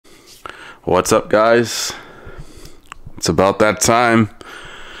What's up, guys? It's about that time,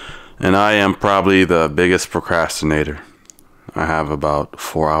 and I am probably the biggest procrastinator. I have about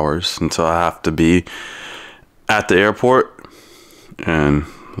 4 hours until I have to be at the airport, and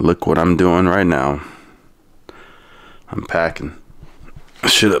look what I'm doing right now. I'm packing. I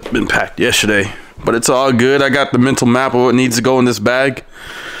should have been packed yesterday, but it's all good. I got the mental map of what needs to go in this bag.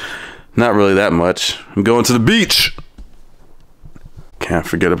 Not really that much. I'm going to the beach. Can't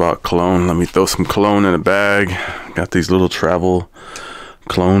forget about cologne. Let me throw some cologne in a bag. Got these little travel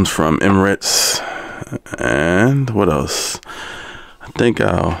colognes from Emirates. And what else? I think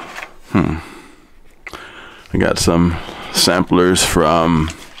I got some samplers from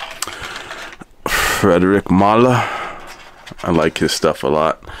Frederick Mala. I like his stuff a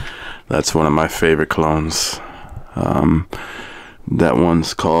lot. That's one of my favorite colognes. That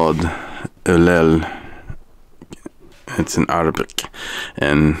one's called Elel. It's in Arabic,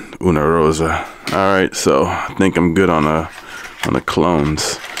 and Una Rosa. Alright, so I think I'm good on the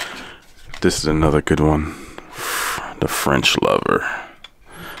colognes. This is another good one. The French Lover.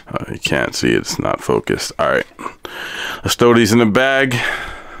 You can't see it, it's not focused. Alright, let's throw these in the bag.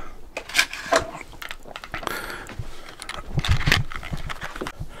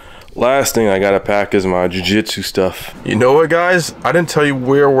 Last thing I gotta pack is my jiu-jitsu stuff. You know what, guys? I didn't tell you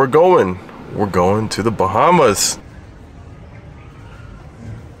where we're going. We're going to the Bahamas.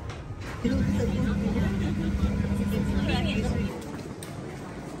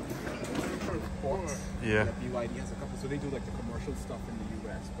 Yeah. BYD has a couple, so they do like the commercial stuff in the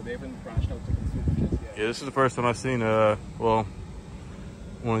US, but they haven't branched out to consumer just yet. Yeah, this is the first time I've seen well,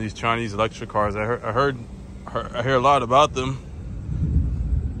 one of these Chinese electric cars. I hear a lot about them.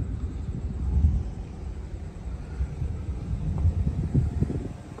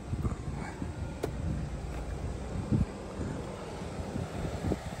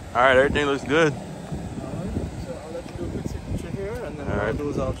 All right, everything looks good. So I'll let you do a quick signature here, and then all what right. I'll do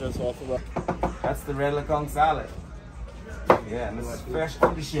is I'll just offer that. That's the red conch salad. Yeah, and it's fresh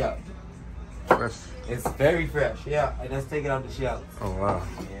off the shell. Fresh. It's very fresh. Yeah, I just take it out the shell. Oh wow.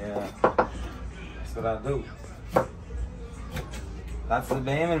 Yeah, that's what I do. That's the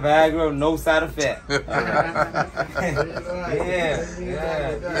Bahamar Viagra, no side effect.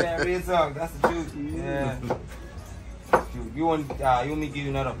 yeah, real talk. That's the truth. Yeah. You want me to give you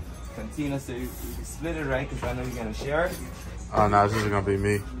another container so you split it, right? Because I know you're gonna share it. Oh no, this is gonna be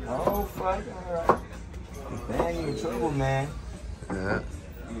me. Oh fuck, alright. Man, you in trouble, man. Yeah.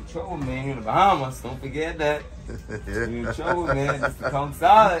 You in trouble, man. You're in the Bahamas. Don't forget that. Yeah. You in trouble, man. This the conch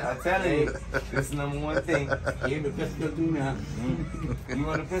salad. I tell you, this is the #1 thing. Give the pistol too now. You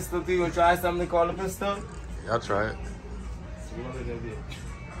want a pistol too? You want to try something called a pistol? I'll try it.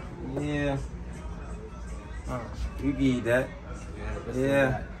 Yeah. You can eat that.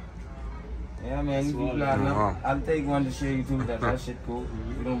 Yeah. Yeah, man. You keep lying up. I'll take one to show you too. That shit cool.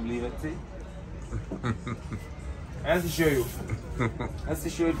 You don't believe it, see? That's to show you. That's to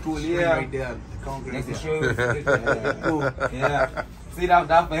show it cool. Yeah. Right there, the concrete. That's to show you. Cool. Yeah. See,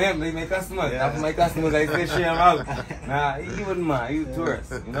 that for him. They make customers. That for my customers. I say share them out. Nah, he wouldn't mind. He's a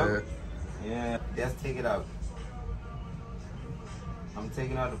tourist, you know? Yeah. Just take it out. I'm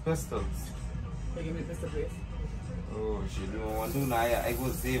taking out the pistols. Give me a pistol, please. Oh shit, you don't want to do now. I go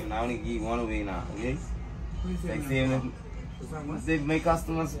save now. I only give one away now, okay? Like saving save my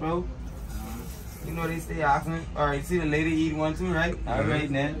customers, bro. You know they stay asking. Alright, see the lady eat one too, right? Alright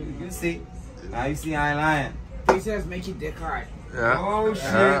then. You see. Now you see I ain't lying. Please just make it dead card. Yeah. Oh shit.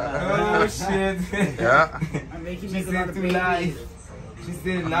 Oh shit. Yeah. I make you She make a lot said of too babies. live. She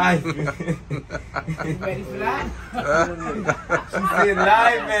said live. You ready for that? She said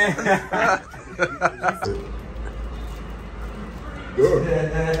live, man. Good.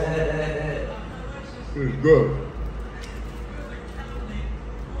 It's good.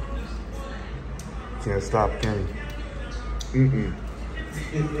 Can't stop, can you? Mm-mm.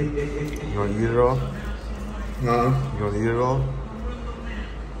 You gonna eat it all? Huh? You gonna eat it all?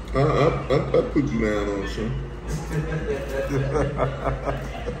 I put you down on some.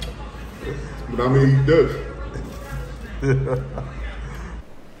 But I'm gonna eat this.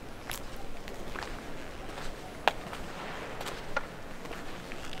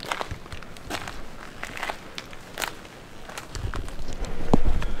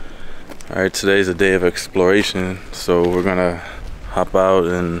 Alright, today's a day of exploration, so we're gonna hop out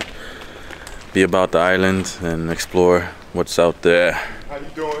and be about the island and explore what's out there. How you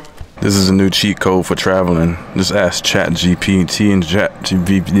doing? This is a new cheat code for traveling. Just ask ChatGPT and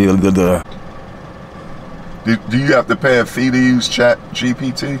ChatGPT. Do you have to pay a fee to use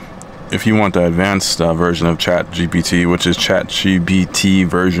ChatGPT? if you want the advanced version of ChatGPT, which is ChatGPT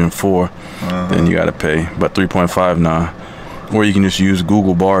version 4, then you gotta pay. But 3.5 now. Or you can just use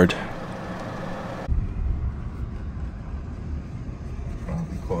Google Bard.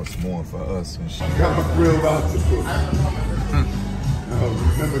 Probably costs more for us and shit. Got a grilled octopus.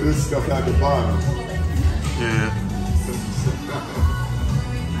 Remember this stuff at the bottom? Yeah.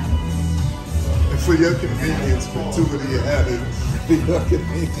 And for your convenience, for 2 of you had it. For your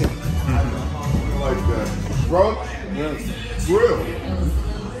convenience. Like that. Bro? Yes. Grill.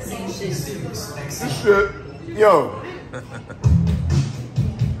 This shit, yo.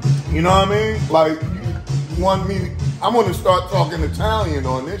 You know what I mean? Like, you want me, I want to start talking Italian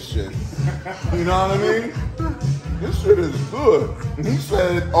on this shit. You know what I mean? This shit is good. And he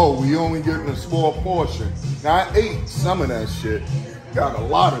said, oh, we only getting a small portion. Now, I ate some of that shit. Got a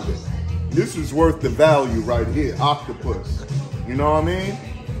lot of it. This is worth the value right here, octopus. You know what I mean?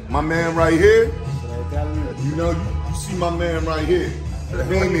 My man right here, you know, you see my man right here.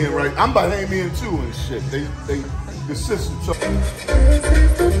 Bahamian, right? I'm Bahamian too and shit. The sister.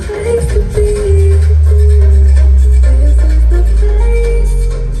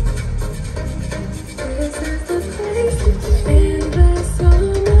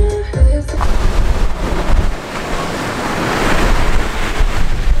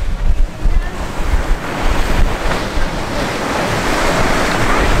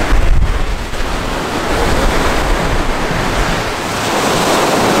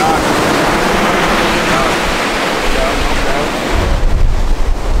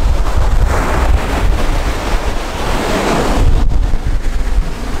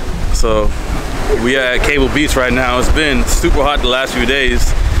 So we are at Cable Beach right now. It's been super hot the last few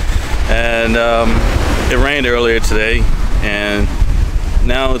days, and it rained earlier today, and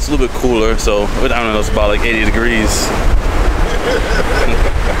now it's a little bit cooler. So I don't know, it's about like 80 degrees.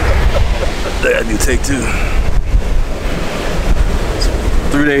 There, I do take 2.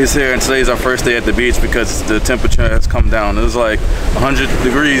 3 days here, and today's our first day at the beach because the temperature has come down. It was like 100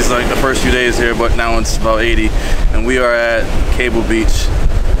 degrees like the first few days here, but now it's about 80, and we are at Cable Beach.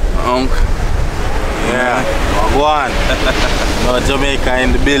 Yeah, go on. No Jamaica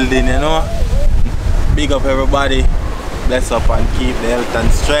in the building, you know. Big up everybody. Bless up and keep the health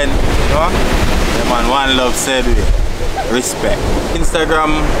and strength, you know. The man one love said we. Respect.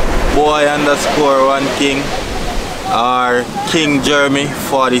 Instagram boy_1king or King Jeremy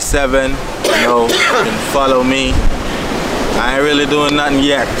 47. You know, you can follow me. I ain't really doing nothing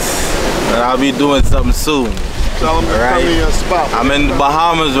yet, but I'll be doing something soon. Tell them to come in your spot. I'm in the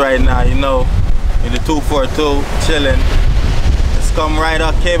Bahamas right now, you know, in the 242, chilling. Just come right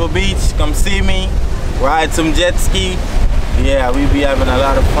up Cable Beach, come see me, ride some jet ski. Yeah, we be having a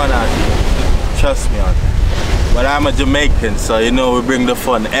lot of fun out here. Trust me on that. But I'm a Jamaican, so you know we bring the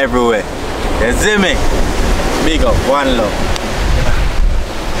fun everywhere. You see me? Big up, one love.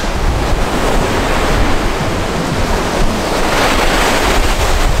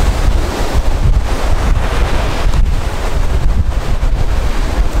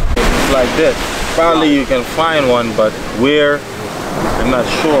 Like this. Probably you can find one, but where, I'm not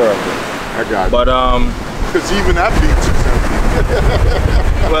sure of it. I got it. But because even that beach is empty.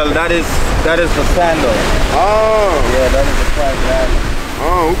 well, that is the sandal. Oh. Yeah, that is the private app.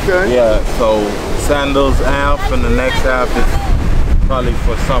 Oh, okay. Yeah, so sandals half, and the next half is probably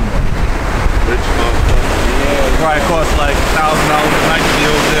for someone. Rich motherfucker. Yeah, it Probably costs like $1,000 a night to be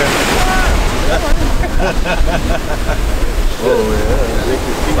over there. Oh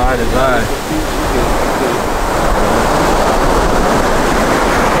yeah, side is high.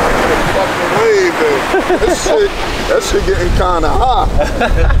 Fucking wave, baby. That shit getting kind of hot.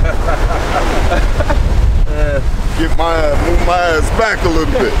 Move my ass back a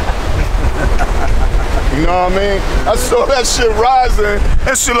little bit. You know what I mean? I saw that shit rising.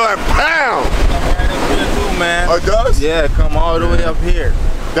 That shit like pound. Too, man. Oh, it does? Yeah, come all the way up here.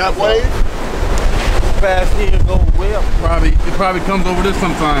 That way? Past here, go way up. It probably comes over this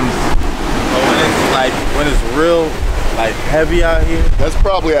sometimes. But when it's real like heavy out here, That's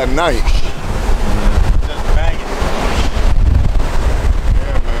probably at night. just bang it.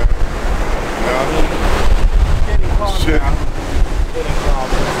 Yeah, man. Getting calm Shit. now. Getting calm.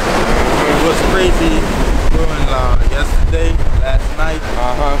 It was crazy during yesterday, last night.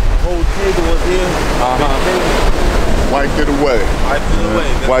 Uh-huh. The whole table was here. Big table. Wiped it away. Wiped it away.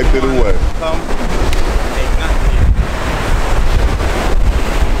 Then Wiped it away. Come, ain't nothing here.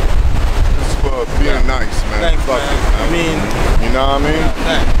 It's for being nice, man. Thanks, Fuck man. it, I mean, you know what I mean?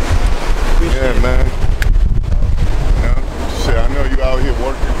 thanks. Appreciate Yeah, it. man. You know? Shit, I know you out here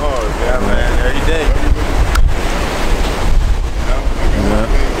working hard, Yeah, man. Every day. You know?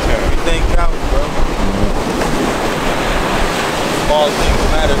 Everything counts, bro. Small things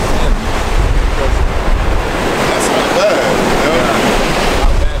matter. That's not bad, you know?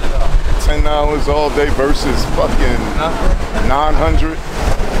 Not bad at all. $10 all day versus fucking 900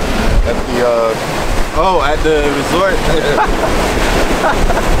 at the Oh, at the resort?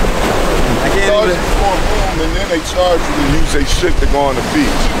 I can't charge even. you for a room and then they charge you to use their shit to go on the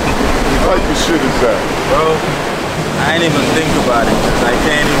beach. What type of shit is that? Bro, I ain't even think about it. I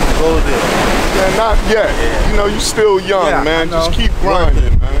can't even go there. Yeah, not yet. Yeah. You know, you still young, Yeah, man. I know. Just keep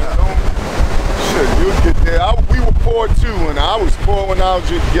grinding, man. Shit, you'll get there. We were poor too, and I was poor when I was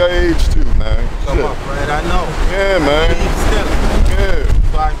your age too, man. Come Shit. up, right? I know. Yeah, man. Keep stepping.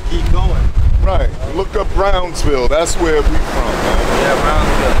 Yeah, So I can keep going. right. Look up Brownsville. That's where we from, man. Yeah,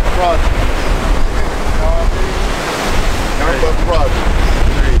 Brownsville. Project. Nothing but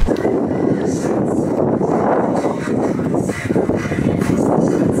project.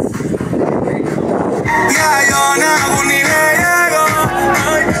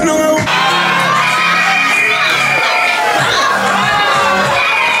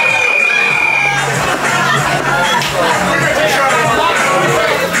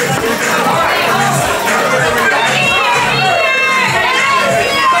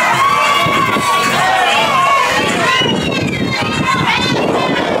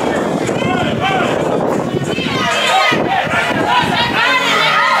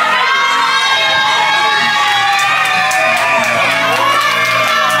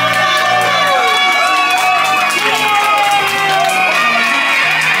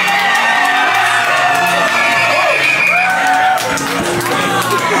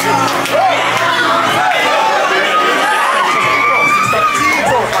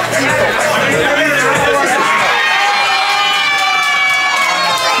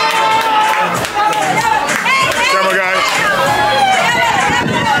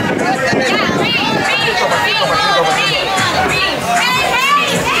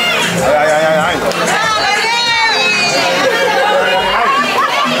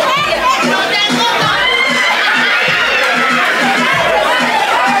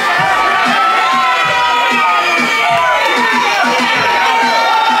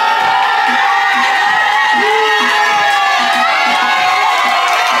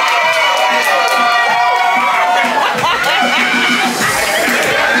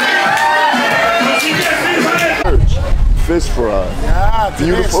 Fish fry. Yeah,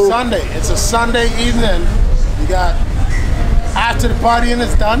 today Beautiful. it's Sunday. It's a Sunday evening. You got after the partying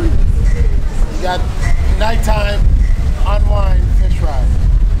is done. You got nighttime unwind fish fry.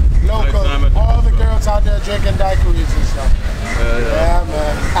 Local, Nighttime at the all the fish fry. girls out there drinking daiquiris and stuff. Yeah,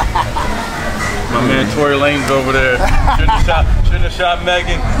 man. My man Tory Lane's over there. Shouldn't have shot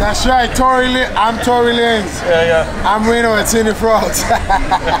Megan. That's right, I'm Tory Lanez. Yeah. I'm Reno at Cine Frauds.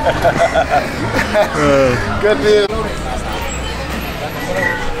 Good deal.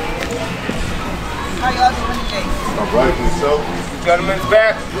 How y'all doing today? All right, so Gentlemen's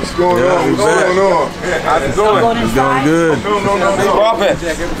back. what's going on? What's back. going on? How's it going? It's going good. No. Profit.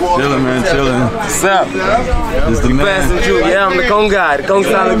 Chilling, man, chilling. What's up? This the man. Yeah, I'm the cone guy. The cone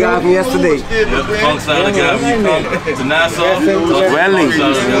salad guy from yesterday. Yeah, the funk salad guy. When you come to Nassau, Welly.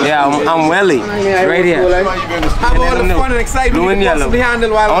 Yeah, I'm Welly. Right here. Have all the fun and excitement Blue you and can yellow. possibly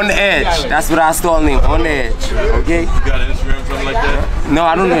handle while On the edge. That's what our stall name. On the edge. Okay? You got an Instagram, something like that? No,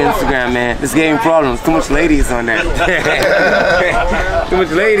 I don't do Instagram, man. This gave me problems. Too much ladies on that. Too much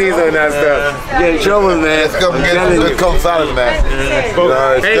ladies on that stuff. Get in trouble, man. Let's go get the cold salad, man.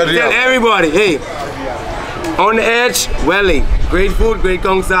 Hey, tell everybody, hey, on the edge, Welly. Great food, great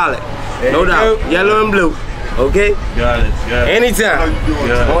conch salad. No doubt. Yellow and blue. Okay? Got it. Anytime.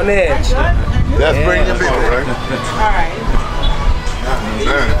 On the edge. That's bringing your people, right? Alright.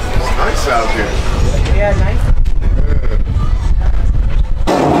 Man, it's nice out here. Yeah, nice.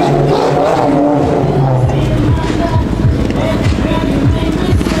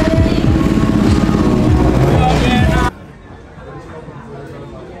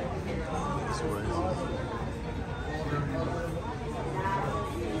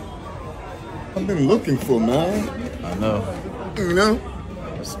 I've been looking for, man. I know. You know,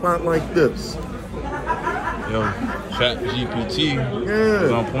 a spot like this. Yo, Chat GPT was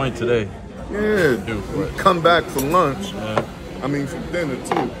Yeah, on point today. yeah. Beautiful. Come back for lunch. Yeah, I mean, for dinner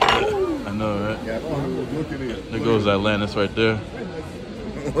too. I know, right? Yeah, look at it. There goes Atlantis right there.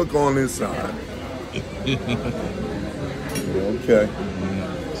 Look on this side. Okay.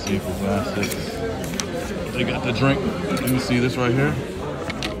 Seafood plastics. They got the drink. Let me see this right here.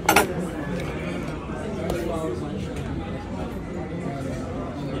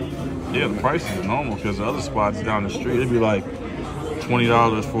 Yeah, the prices are normal because the other spots down the street, it'd be like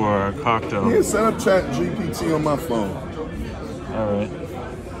 $20 for a cocktail. Yeah, set up Chat GPT on my phone. All right.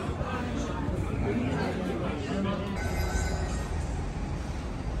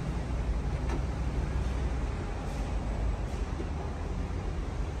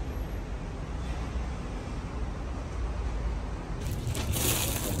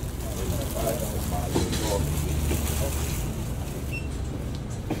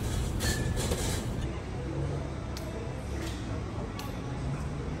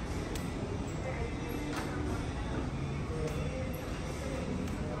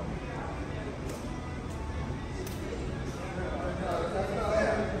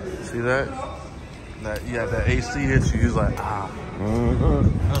 See that? Yeah, that AC hits you. He's like, ah.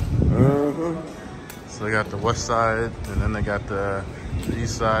 So they got the west side, and then they got the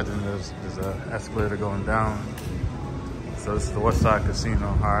east side, and there's an escalator going down. So this is the west side casino.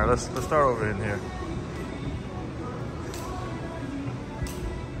 All right, let's start over in here.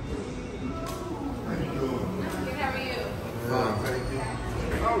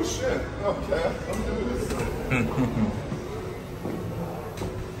 Oh shit. Okay. I'm doing this.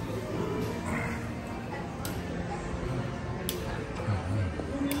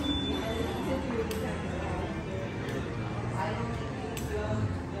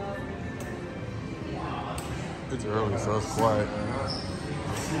 It's early, so it's quiet.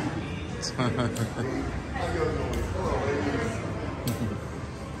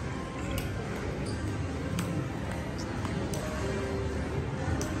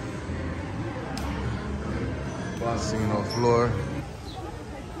 Casino floor.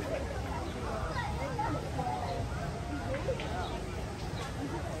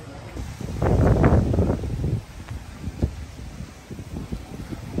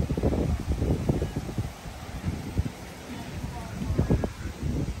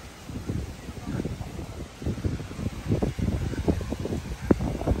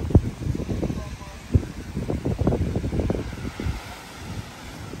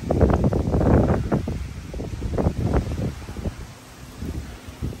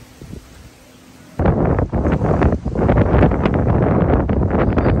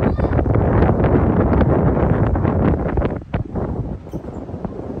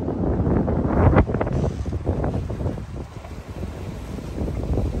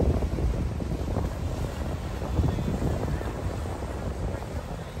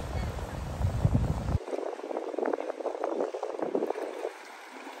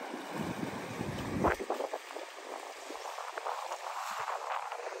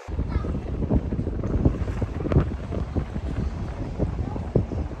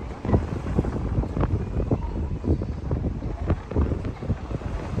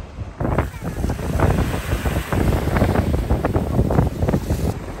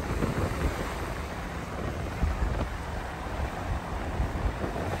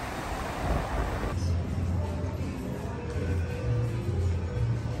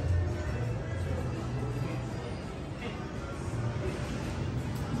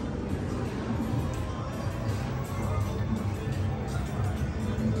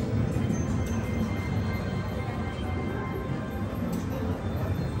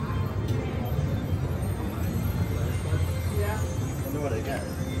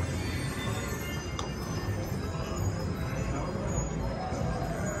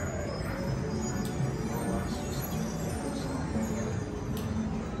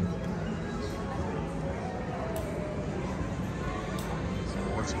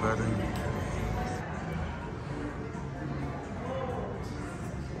 Betting.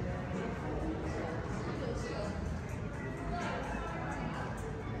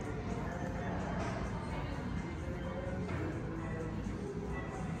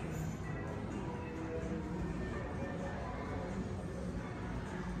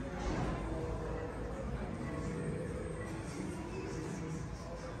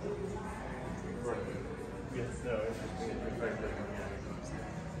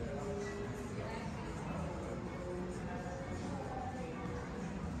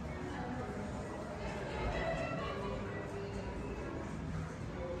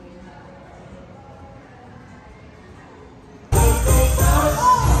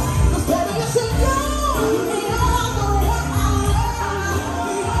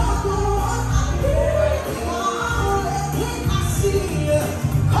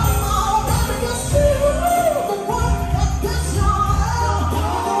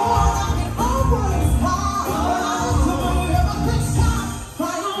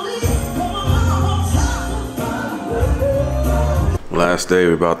 Last day,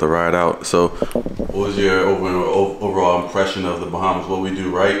 we're about to ride out. So what was your overall impression of the Bahamas? What we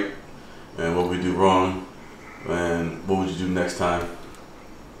do right and what we do wrong? And what would you do next time?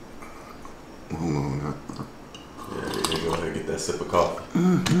 Hold on. Yeah, you're gonna go ahead and get that sip of coffee.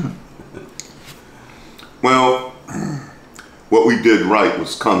 Well, what we did right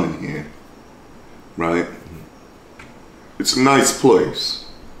was coming here, right? It's a nice place.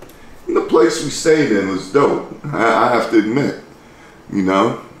 And the place we stayed in was dope. I have to admit, you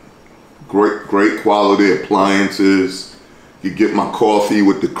know, great quality appliances. You get my coffee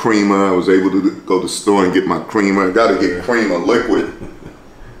with the creamer. I was able to go to the store and get my creamer. I gotta get creamer liquid.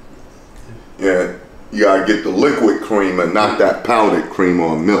 Yeah, you gotta get the liquid creamer, not that powdered creamer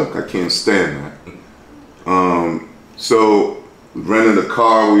or milk. I can't stand that. So rented a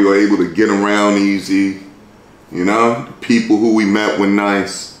car, we were able to get around easy. You know, the people who we met were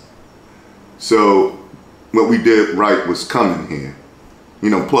nice. So what we did right was coming here. You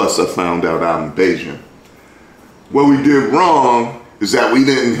know, plus I found out I'm Bayesian. What we did wrong is that we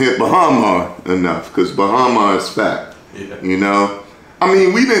didn't hit Bahamar enough, because Bahamar is fat. Yeah. You know? I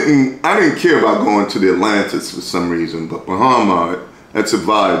mean, I didn't care about going to the Atlantis for some reason, but Bahamar, that's a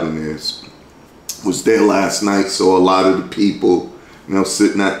vibe in there. Was there last night, saw a lot of the people, you know,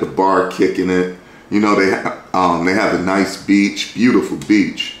 sitting at the bar kicking it. You know, they have a nice beach, beautiful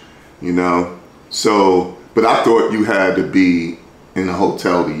beach, you know. So, but I thought you had to be in a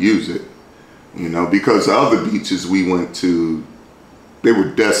hotel to use it, you know, because the other beaches we went to, they were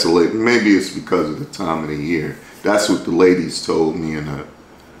desolate. Maybe it's because of the time of the year. That's what the ladies told me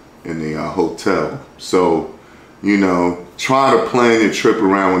in the hotel. So, you know, try to plan your trip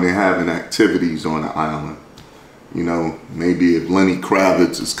around when they're having activities on the island. You know, maybe if Lenny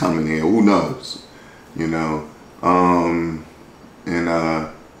Kravitz is coming here, who knows? You know, and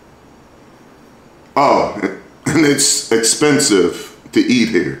it's expensive to eat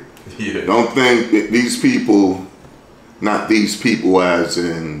here. Yeah. Don't think these people, not these people as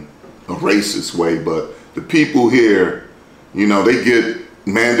in a racist way, but the people here, you know, they get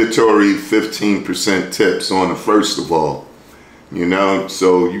mandatory 15% tips on the first of all, you know,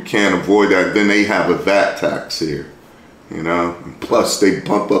 so you can't avoid that. Then they have a VAT tax here, you know, plus they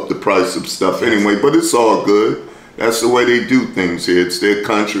bump up the price of stuff anyway, but it's all good. That's the way they do things here. It's their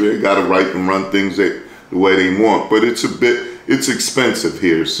country. They got a right to run things the way they want, but it's expensive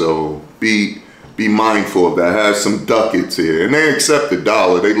here, so be mindful of that. Have some ducats here, and they accept the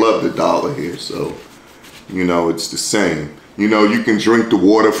dollar. They love the dollar here, so, you know, it's the same. You know, you can drink the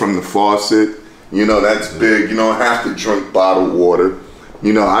water from the faucet. You know, that's big. You don't have to drink bottled water.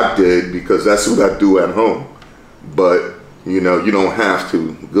 You know, I did because that's what I do at home. But, you know, you don't have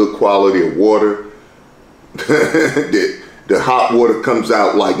to. Good quality of water. The hot water comes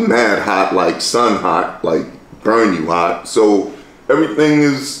out like mad hot, like sun hot, like burn you hot. So everything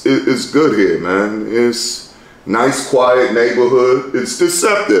is good here, man. It's nice, quiet neighborhood. It's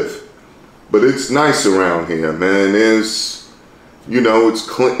deceptive, but it's nice around here, man. You know, it's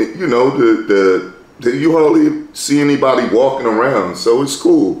clean. You know, you hardly see anybody walking around, so it's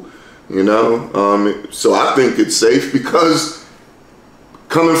cool. You know, so I think it's safe because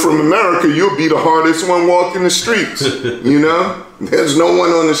coming from America, you'll be the hardest one walking the streets. You know, there's no one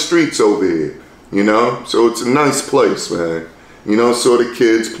on the streets over here. You know, so it's a nice place, man. You know, so the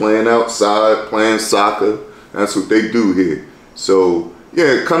kids playing outside, playing soccer. That's what they do here. So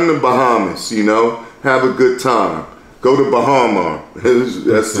yeah, come to Bahamas. You know, have a good time. Go to Bahamar.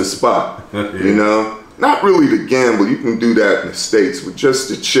 That's the spot. Yeah. You know, not really to gamble. You can do that in the States, but just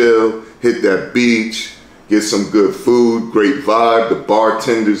to chill, hit that beach, get some good food, great vibe. The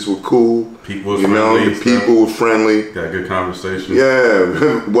bartenders were cool. People were friendly. You know, the people were friendly. Got good conversation.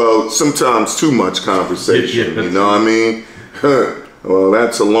 Yeah, well, sometimes too much conversation. Yeah, you know what I mean? Well,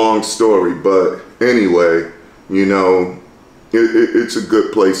 that's a long story, but anyway, you know, it's a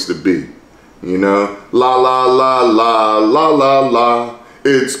good place to be. You know, la la la la la la la.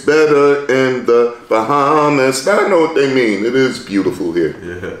 It's better in the Bahamas. I know what they mean. It is beautiful here.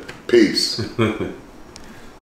 Yeah. Peace.